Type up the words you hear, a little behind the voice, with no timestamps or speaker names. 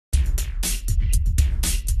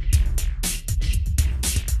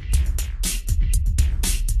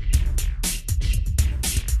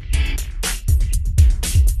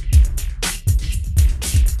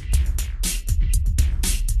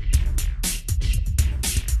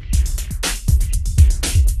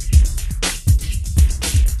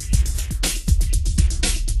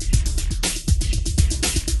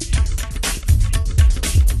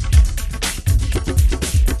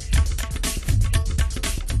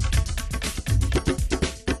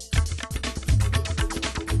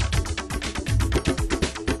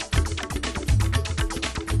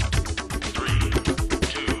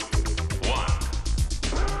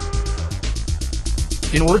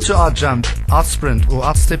In order to out-jump, out-sprint or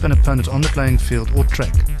outstep an opponent on the playing field or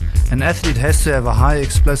track, an athlete has to have a high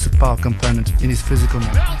explosive power component in his physical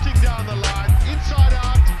makeup.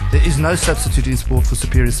 There is no substitute in sport for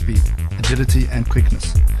superior speed, agility and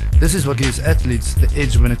quickness. This is what gives athletes the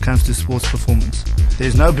edge when it comes to sports performance. There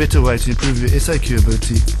is no better way to improve your SIQ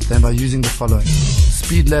ability than by using the following: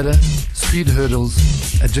 speed ladder, speed hurdles,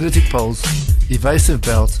 agility poles, evasive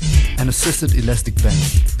belt, and assisted elastic band.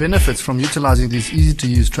 Benefits from utilizing these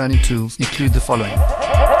easy-to-use training tools include the following: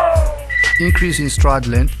 increase in stride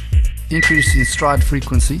length, increase in stride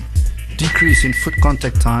frequency, decrease in foot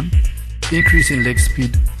contact time, increase in leg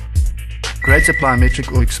speed, greater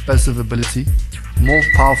plyometric or explosive ability, more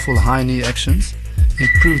powerful high knee actions,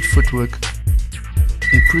 improved footwork,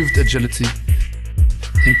 improved agility,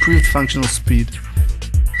 improved functional speed,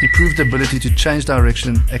 improved ability to change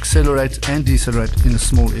direction, accelerate and decelerate in a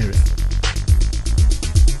small area.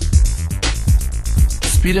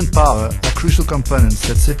 Speed and power are crucial components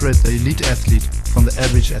that separate the elite athlete from the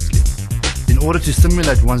average athlete. In order to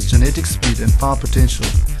stimulate one's genetic speed and power potential,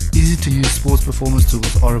 easy-to-use sports performance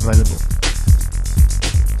tools are available.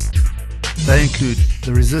 They include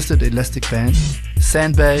the resisted elastic band,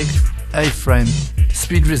 sandbag, A-frame,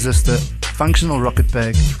 speed resistor, functional rocket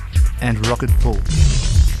bag, and rocket ball.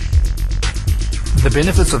 The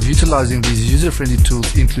benefits of utilizing these user-friendly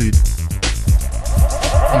tools include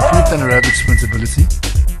improved anaerobic sprintability,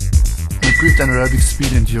 improved anaerobic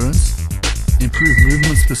speed endurance, improved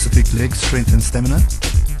movement-specific leg strength and stamina,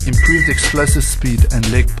 improved explosive speed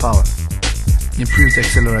and leg power, improved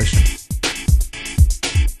acceleration.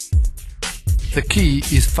 The key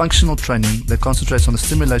is functional training that concentrates on the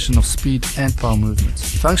stimulation of speed and power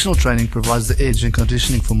movements. Functional training provides the edge in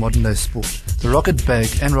conditioning for modern-day sport. The rocket bag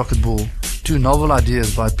and rocket ball, two novel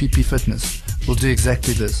ideas by PP Fitness, will do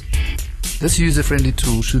exactly this. This user-friendly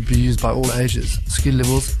tool should be used by all ages, skill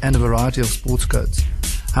levels, and a variety of sports codes.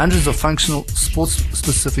 Hundreds of functional,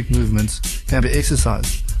 sports-specific movements can be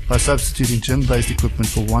exercised by substituting gym-based equipment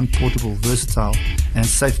for one portable, versatile, and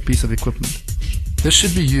safe piece of equipment. This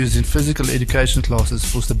should be used in physical education classes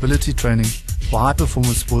for stability training, for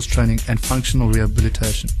high-performance sports training, and functional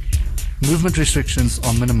rehabilitation. Movement restrictions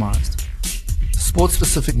are minimized.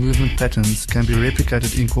 Sport-specific movement patterns can be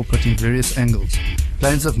replicated incorporating various angles,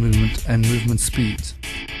 planes of movement, and movement speeds.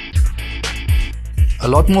 A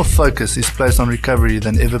lot more focus is placed on recovery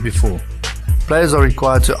than ever before. Players are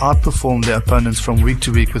required to outperform their opponents from week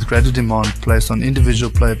to week with greater demand placed on individual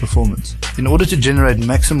player performance. In order to generate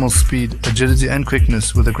maximal speed, agility and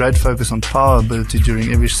quickness with a great focus on power ability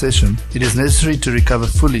during every session, it is necessary to recover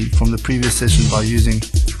fully from the previous session by using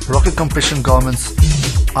rocket compression garments,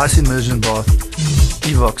 ice immersion bath,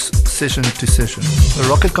 EVOX session to session. A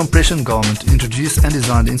rocket compression garment introduced and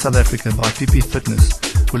designed in South Africa by PP Fitness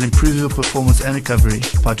will improve your performance and recovery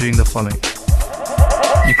by doing the following: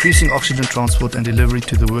 increasing oxygen transport and delivery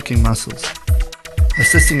to the working muscles,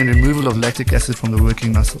 assisting in removal of lactic acid from the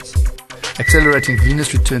working muscles, accelerating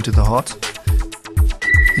venous return to the heart,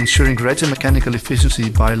 ensuring greater mechanical efficiency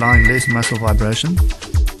by allowing less muscle vibration,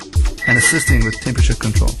 and assisting with temperature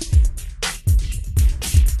control.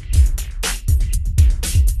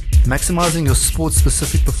 Maximizing your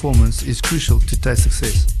sport-specific performance is crucial to taste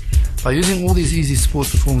success. By using all these easy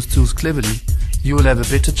sports performance tools cleverly, you will have a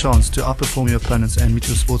better chance to outperform your opponents and meet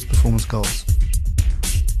your sports performance goals.